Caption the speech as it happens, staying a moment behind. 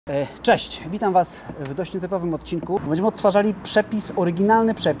Cześć, witam Was w dość nietypowym odcinku. Będziemy odtwarzali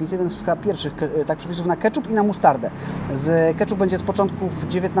oryginalny przepis, jeden z pierwszych przepisów na ketchup i na musztardę. Ketchup będzie z początków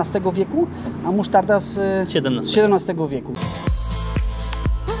XIX wieku, a musztarda z XVII wieku.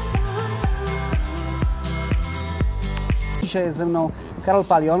 Dzisiaj jest ze mną Karol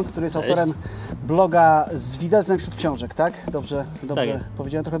Palion, który jest autorem bloga z widelcem wśród książek, tak? Dobrze tak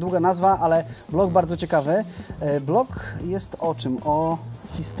powiedziałem, trochę długa nazwa, ale blog bardzo ciekawy. Blog jest o czym? O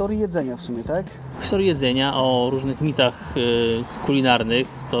historii jedzenia w sumie, tak? Historii jedzenia, o różnych mitach kulinarnych.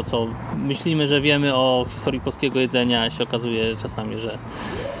 To, co myślimy, że wiemy o historii polskiego jedzenia, się okazuje czasami, że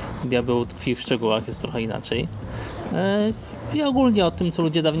diabeł tkwi w szczegółach, jest trochę inaczej. I ogólnie o tym, co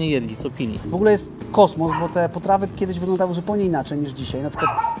ludzie dawniej jedli, co pili. W ogóle jest kosmos, bo te potrawy kiedyś wyglądały zupełnie inaczej niż dzisiaj. Na przykład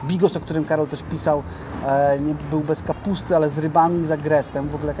bigos, o którym Karol też pisał, nie był bez kapusty, ale z rybami i z agrestem.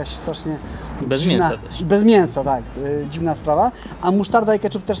 W ogóle jakaś strasznie bez dziwna, mięsa też. Bez mięsa, tak. Dziwna sprawa. A musztarda i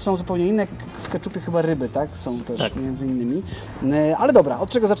ketchup też są zupełnie inne. W ketchupie chyba ryby, tak? Są też między innymi. Ale dobra, od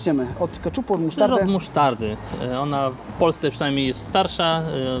czego zaczniemy? Od ketchupu, od musztardy? Od musztardy. Ona w Polsce przynajmniej jest starsza.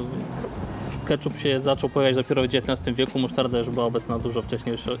 Ketchup się zaczął pojawiać dopiero w XIX wieku, musztarda już była obecna dużo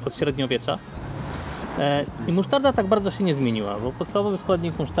wcześniej, już od średniowiecza. I musztarda tak bardzo się nie zmieniła, bo podstawowy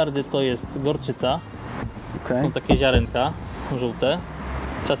składnik musztardy to jest gorczyca. Są takie ziarenka żółte,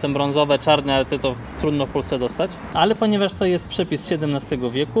 czasem brązowe, czarne, ale to trudno w Polsce dostać. Ale ponieważ to jest przepis z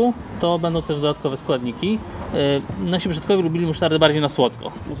XVII wieku, to będą też dodatkowe składniki. Nasi przodkowie lubili musztardę bardziej na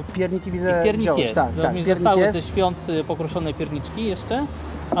słodko. No to pierniki widzę. Piernik jest. Mi zostały ze świąt pokruszone pierniczki jeszcze.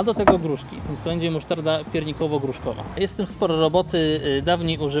 A do tego gruszki, więc to będzie musztarda piernikowo-gruszkowa. Jest w tym sporo roboty.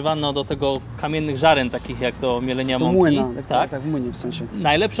 Dawniej używano do tego kamiennych żaren, takich jak do mielenia mąki. Młyna, tak, w młynie w sensie.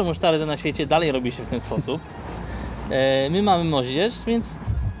 Najlepsze musztardy na świecie dalej robi się w ten sposób. My mamy moździerz, więc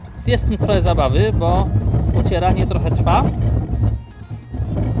jest w tym trochę zabawy, bo ucieranie trochę trwa.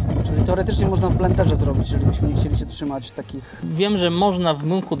 Czyli teoretycznie można w blenderze zrobić, jeżeli byśmy nie chcieli się trzymać takich... Wiem, że można w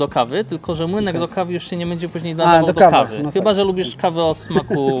młynku do kawy, tylko że młynek do kawy już się nie będzie później nadawał do kawy. No chyba, że lubisz kawę o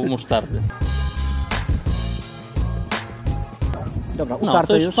smaku musztardy. Dobra, utarte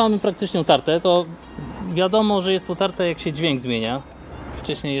to już mamy praktycznie utarte. To wiadomo, że jest utarte, jak się dźwięk zmienia.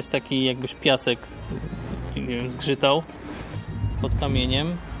 Wcześniej jest taki jakbyś piasek, nie wiem, zgrzytał pod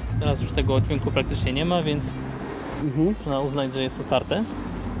kamieniem. Teraz już tego dźwięku praktycznie nie ma, więc można uznać, że jest utarte.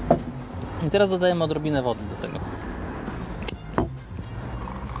 I teraz dodajemy odrobinę wody do tego.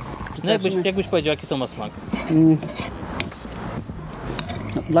 No jakbyś powiedział, jaki to ma smak? No,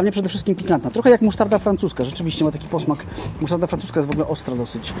 dla mnie przede wszystkim pikantna. Trochę jak musztarda francuska. Rzeczywiście ma taki posmak. Musztarda francuska jest w ogóle ostra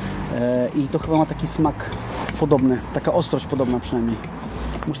dosyć. I to chyba ma taki smak podobny. Taka ostrość podobna przynajmniej.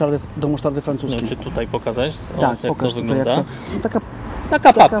 Do musztardy francuskiej. No, czy tutaj pokazać? Tak, jak pokaż to tutaj, wygląda. Jak to,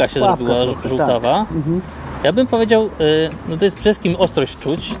 taka papka się zrobiła, trochę, żółtawa. Tak. Ja bym powiedział, no to jest przede wszystkim ostrość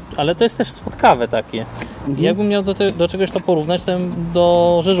czuć, ale to jest też słodkawe takie. Jakbym miał do czegoś to porównać, to bym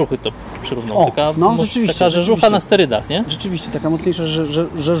do rzeżuchy to przyrównał. Taka rzeżucha na sterydach, nie? Rzeczywiście, taka mocniejsza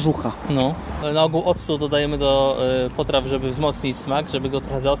rzeżucha. No. Na ogół octu dodajemy do potraw, żeby wzmocnić smak, żeby go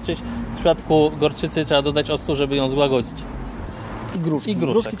trochę zaostrzyć. W przypadku gorczycy trzeba dodać octu, żeby ją zgłagodzić. I gruszki.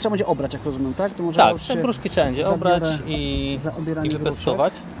 Gruszki trzeba będzie obrać, jak rozumiem, tak? To może tak, gruszki trzeba będzie obrać i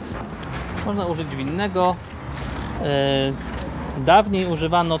wypestować. Można użyć winnego. Dawniej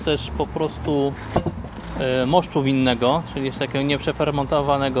używano też po prostu moszczu winnego, czyli jeszcze takiego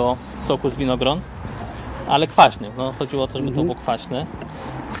nieprzefermentowanego soku z winogron, ale kwaśny. No, chodziło o to, żeby to było kwaśne.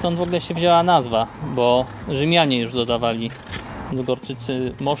 Stąd w ogóle się wzięła nazwa, bo Rzymianie już dodawali do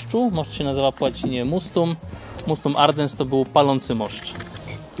gorczycy moszczu. Moszcz się nazywa po łacinie mustum. Mustum ardens to był palący moszcz.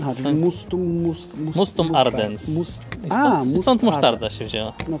 Czyli mustum ardens. Stąd musztarda się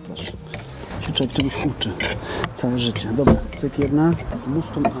wzięła. No proszę. Się człowiek czegoś uczy całe życie. Dobra, cyk jedna.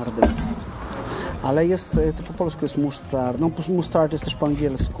 Mustum ardens. Ale jest, to po polsku jest musztard. No mustard jest też po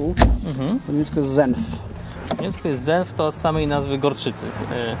angielsku. Po niemiecku jest Senf. Po niemiecku jest Senf, to od samej nazwy gorczycy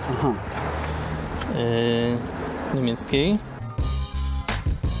niemieckiej.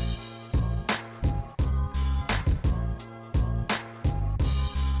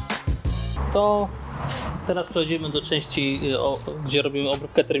 To teraz przechodzimy do części, gdzie robimy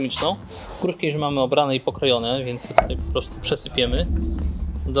obróbkę termiczną. Gruszki już mamy obrane i pokrojone, więc tutaj po prostu przesypiemy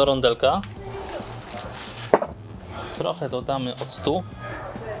do rondelka. Trochę dodamy octu.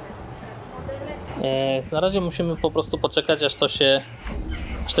 Na razie musimy po prostu poczekać, aż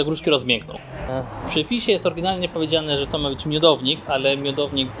te gruszki rozmiękną. W przepisie jest oryginalnie powiedziane, że to ma być miodownik, ale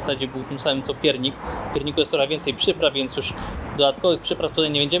miodownik w zasadzie był tym samym co piernik. W pierniku jest trochę więcej przypraw, więc już dodatkowych przypraw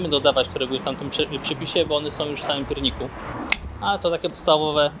tutaj nie będziemy dodawać, które były w tamtym przepisie, bo one są już w samym pierniku. Ale to takie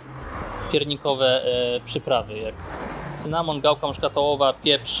podstawowe piernikowe przyprawy, jak cynamon, gałka muszkatołowa,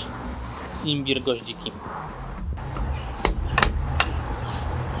 pieprz, imbir, goździki.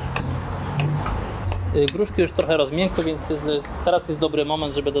 Gruszki już trochę rozmiękły, więc teraz jest dobry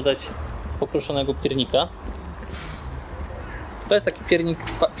moment, żeby dodać pokruszonego piernika. To jest taki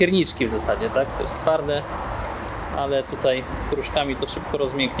pierniczki w zasadzie, tak? To jest twarde, ale tutaj z gruszkami to szybko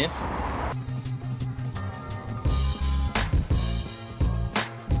rozmięknie.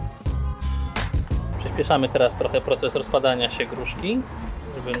 Przyspieszamy teraz trochę proces rozpadania się gruszki,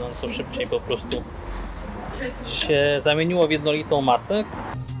 żeby nam to szybciej po prostu się zamieniło w jednolitą masę.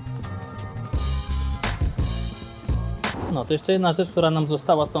 No to jeszcze jedna rzecz, która nam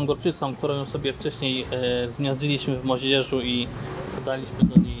została z tą gorczycą, którą już sobie wcześniej zmiażdżyliśmy w moździerzu i dodaliśmy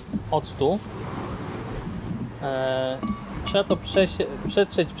do niej octu. Trzeba to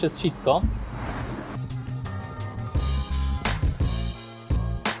przetrzeć przez sitko.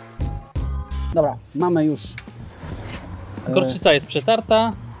 Dobra, mamy już. Gorczyca jest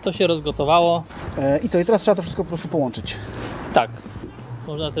przetarta, to się rozgotowało. I co? I teraz trzeba to wszystko po prostu połączyć. Tak.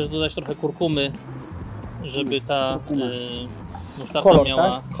 Można też dodać trochę kurkumy, żeby ta musztarda kolor, miała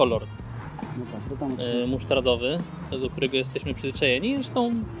tak? kolor Dobra, musztardowy, do którego jesteśmy przyzwyczajeni.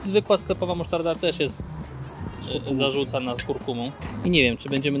 Zresztą zwykła sklepowa musztarda też jest zarzucana z kurkumą. I nie wiem, czy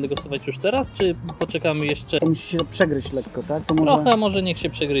będziemy degustować już teraz, czy poczekamy jeszcze. To musi się przegryźć lekko, tak? To Trochę może niech się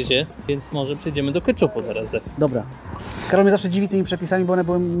przegryzie, więc może przejdziemy do ketchupu teraz. Dobra. Karol mnie zawsze dziwi tymi przepisami, bo one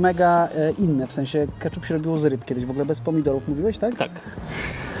były mega inne. W sensie ketchup się robiło z ryb kiedyś, w ogóle bez pomidorów mówiłeś, tak? Tak.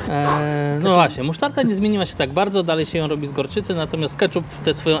 No właśnie, musztarda nie zmieniła się tak bardzo, dalej się ją robi z gorczycy, natomiast ketchup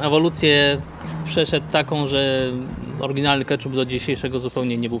tę swoją ewolucję przeszedł taką, że oryginalny ketchup do dzisiejszego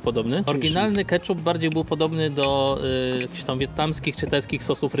zupełnie nie był podobny. Oryginalny ketchup bardziej był podobny do jakichś tam wietnamskich czy tajskich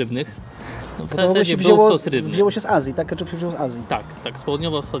sosów rybnych. No, w zasadzie był sos rybny. Wzięło się z Azji, tak? Ketchup się wziął z Azji. Tak, z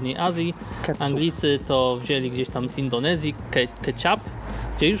południowo-wschodniej Azji. Ketchup. Anglicy to wzięli gdzieś tam z Indonezji, ketchup,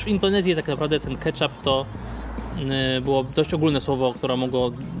 gdzie już w Indonezji tak naprawdę ten ketchup to było dość ogólne słowo, które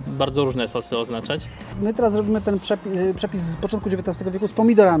mogło bardzo różne sosy oznaczać. My teraz robimy ten przepis z początku XIX wieku z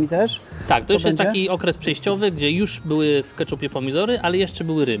pomidorami też. Tak, to już jest taki okres przejściowy, gdzie już były w ketchupie pomidory, ale jeszcze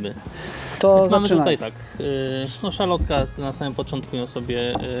były ryby. To więc mamy tutaj tak, no szalotka na samym początku ją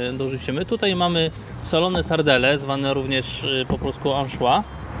sobie dorzucimy. Tutaj mamy solone sardele, zwane również po polsku anchois.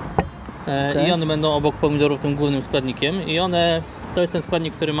 Okay. I one będą obok pomidorów tym głównym składnikiem i to jest ten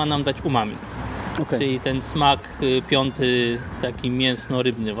składnik, który ma nam dać umami. Okay. Czyli ten smak piąty, taki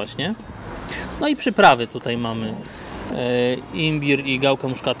mięsno-rybny właśnie. No i przyprawy tutaj mamy imbir i gałkę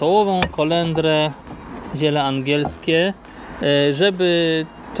muszkatołową, kolendrę, ziele angielskie. Żeby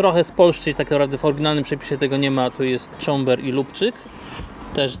trochę spolszczyć, tak naprawdę w oryginalnym przepisie tego nie ma, tu jest czomber i lubczyk.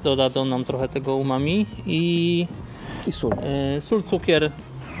 Też dodadzą nam trochę tego umami. I sól. Sól, cukier.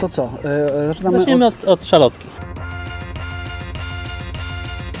 To co? Zaczniemy od szalotki.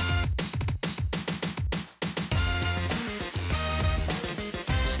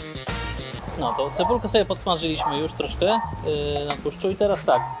 No to cebulkę sobie podsmażyliśmy już troszkę na tłuszczu i teraz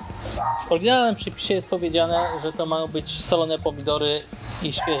tak. W oryginalnym przepisie jest powiedziane, że to mają być solone pomidory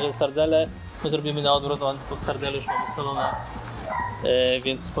i świeże sardele. My zrobimy na odwrót, pod sardele już mamy solone,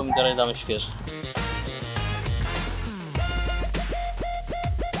 więc pomidory damy świeże.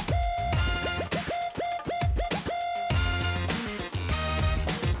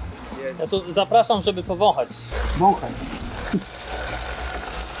 Ja tu zapraszam, żeby powąchać. Wąchaj.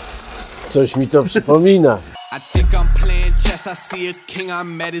 Coś mi to przypomina.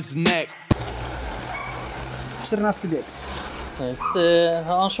 XIV wiek.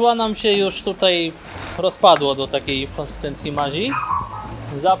 Anchois nam się już tutaj rozpadło do takiej konsystencji mazi.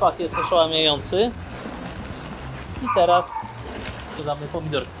 Zapach jest oszałamiający. I teraz dodamy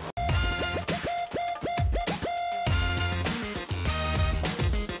pomidorki.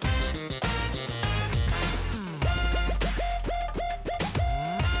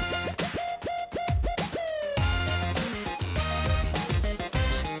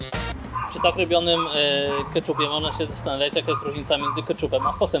 Przy tak robionym ketchupie można się zastanawiać, jaka jest różnica między ketchupem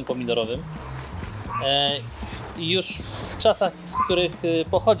a sosem pomidorowym. I już w czasach, z których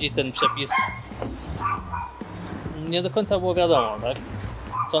pochodzi ten przepis, nie do końca było wiadomo, tak?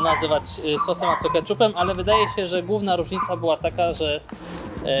 Co nazywać sosem, a co ketchupem, ale wydaje się, że główna różnica była taka, że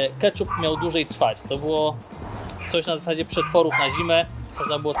ketchup miał dłużej trwać. To było coś na zasadzie przetworów na zimę,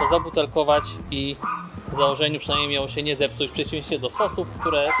 można było to zabutelkować i w założeniu przynajmniej miało się nie zepsuć, w przeciwieństwie do sosów,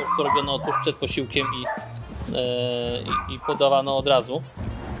 które po prostu robiono tuż przed posiłkiem i podawano od razu.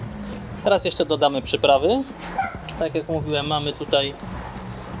 Teraz jeszcze dodamy przyprawy. Tak jak mówiłem, mamy tutaj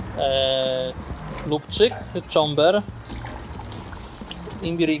lubczyk, czomber,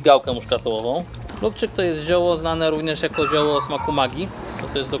 imbir i gałkę muszkatołową. Lubczyk to jest zioło znane również jako zioło o smaku magii.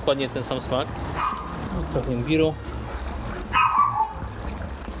 To jest dokładnie ten sam smak. Trochę imbiru.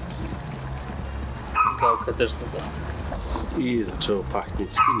 Gałkę też dodam. I zaczęło pachnieć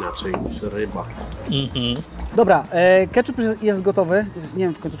inaczej niż ryba. Dobra, ketchup jest gotowy. Nie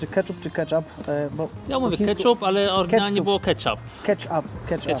wiem w końcu czy ketchup, czy ketchup. Bo Ja mówię chińsku... ketchup, ale oryginalnie było ketchup. Ketchup,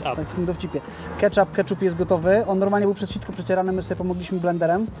 tak w tym dowcipie. Ketchup jest gotowy. On normalnie był przez sitko przecierany, my sobie pomogliśmy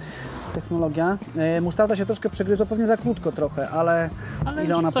blenderem. Technologia. Musztarda się troszkę przegryzła, pewnie za krótko trochę, ale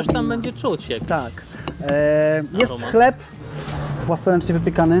ile ona coś tam będzie czuć. Tak. Jest chleb własnoręcznie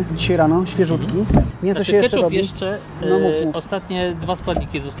wypiekany dzisiaj rano, świeżutki. Mięso się jeszcze robi. Jeszcze ostatnie 2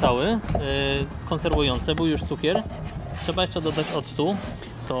 składniki zostały konserwujące, był już cukier. Trzeba jeszcze dodać octu,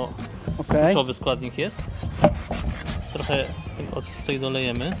 to kluczowy składnik jest. Trochę tego octu tutaj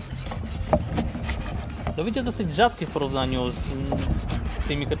dolejemy. To będzie dosyć rzadkie w porównaniu z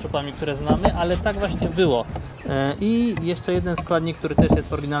tymi ketchupami, które znamy, ale tak właśnie było. I jeszcze jeden składnik, który też jest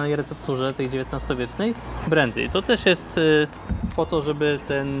w oryginalnej recepturze, tej XIX-wiecznej, brandy. To też jest po to, żeby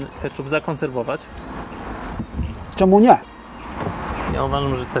ten ketchup zakonserwować. Czemu nie? Ja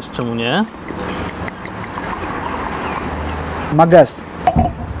uważam, że też czemu nie. Ma gest.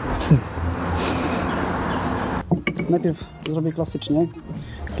 Najpierw zrobię klasycznie.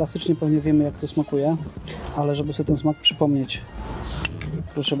 Klasycznie pewnie wiemy, jak to smakuje, ale żeby sobie ten smak przypomnieć.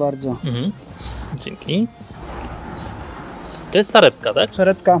 Proszę bardzo. Dzięki. To jest sarepska, tak?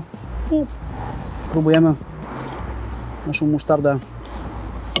 Sarepka. Próbujemy naszą musztardę.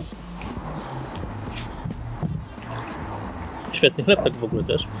 Świetny chleb tak w ogóle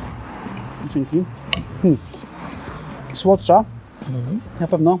też. Dzięki. Słodsza. Na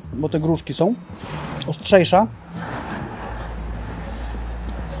pewno, bo te gruszki są. Ostrzejsza.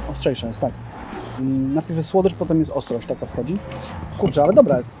 Ostrzejsza jest, tak. Najpierw jest słodycz, potem jest ostrość, taka wchodzi. Kurczę, ale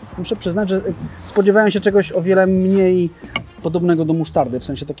dobra jest. Muszę przyznać, że spodziewałem się czegoś o wiele mniej podobnego do musztardy, w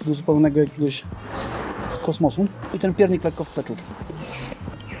sensie takiego zupełnego jakiegoś kosmosu. I ten piernik lekko w tle czuć.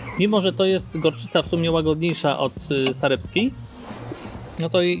 Mimo że to jest gorczyca w sumie łagodniejsza od sarepskiej, no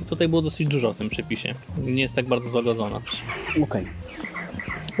to i tutaj było dosyć dużo w tym przepisie. Nie jest tak bardzo złagodzona też. Okej.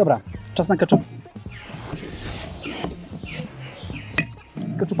 Dobra, czas na ketchup.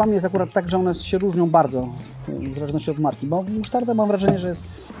 Z ketchupami jest akurat tak, że one się różnią bardzo w zależności od marki, bo musztarda mam wrażenie, że jest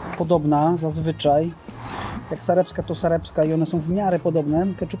podobna zazwyczaj. Jak sarepska to sarepska i one są w miarę podobne.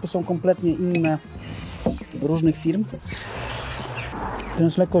 Ketchupy są kompletnie inne różnych firm. Ten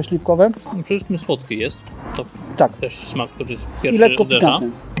jest lekko śliwkowy. Przede wszystkim słodki jest. To tak. Też smak, który jest pierwszy i lekko uderza.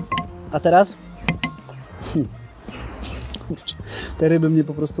 pikantny. A teraz? Kurczę, te ryby mnie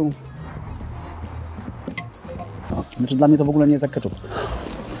po prostu... Znaczy dla mnie to w ogóle nie jest jak ketchup.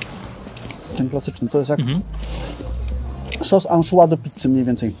 Ten klasyczny, to jest jak sos anchois do pizzy mniej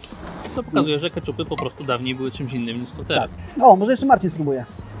więcej. To pokazuje, że ketchupy po prostu dawniej były czymś innym niż to teraz. Tak. O, może jeszcze Marcin spróbuje.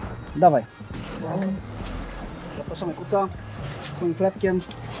 Dawaj. Zapraszamy kuca swoim chlebkiem.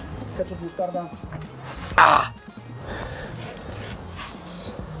 Ketchup, musztarda.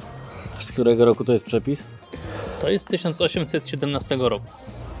 Z którego roku to jest przepis? To jest 1817 roku.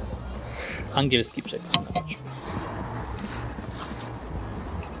 Angielski przepis na ketchup.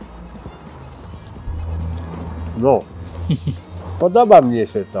 No. Podoba mnie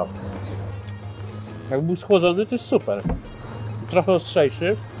się to. Jak był schłodzony, to jest super. Trochę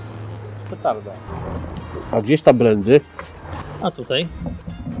ostrzejszy. Petarda. A gdzieś ta brandy? A tutaj?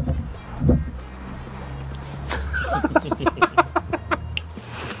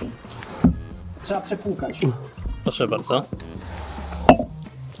 Trzeba przepłukać. Proszę bardzo.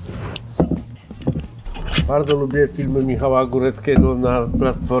 Bardzo lubię filmy Michała Góreckiego na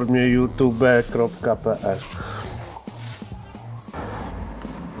platformie youtube.pl.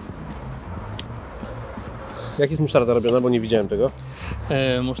 Jak jest musztarda robiona, bo nie widziałem tego?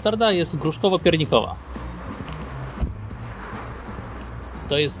 Musztarda jest gruszkowo-piernikowa.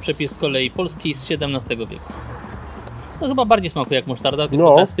 To jest przepis z kolei polski z XVII wieku. To chyba bardziej smakuje jak musztarda,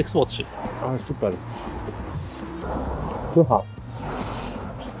 tylko ta z tych słodszych. Ale super. Słucha.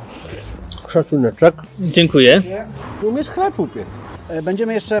 Szacuneczek. Dziękuję. Umiesz chleb upiec.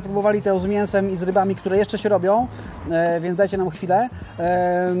 Będziemy jeszcze próbowali te z mięsem i z rybami, które jeszcze się robią, więc dajcie nam chwilę.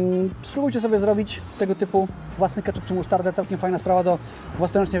 Spróbujcie sobie zrobić tego typu własny ketchup czy musztardę. Całkiem fajna sprawa do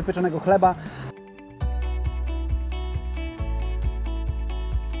własnoręcznie wypieczonego chleba.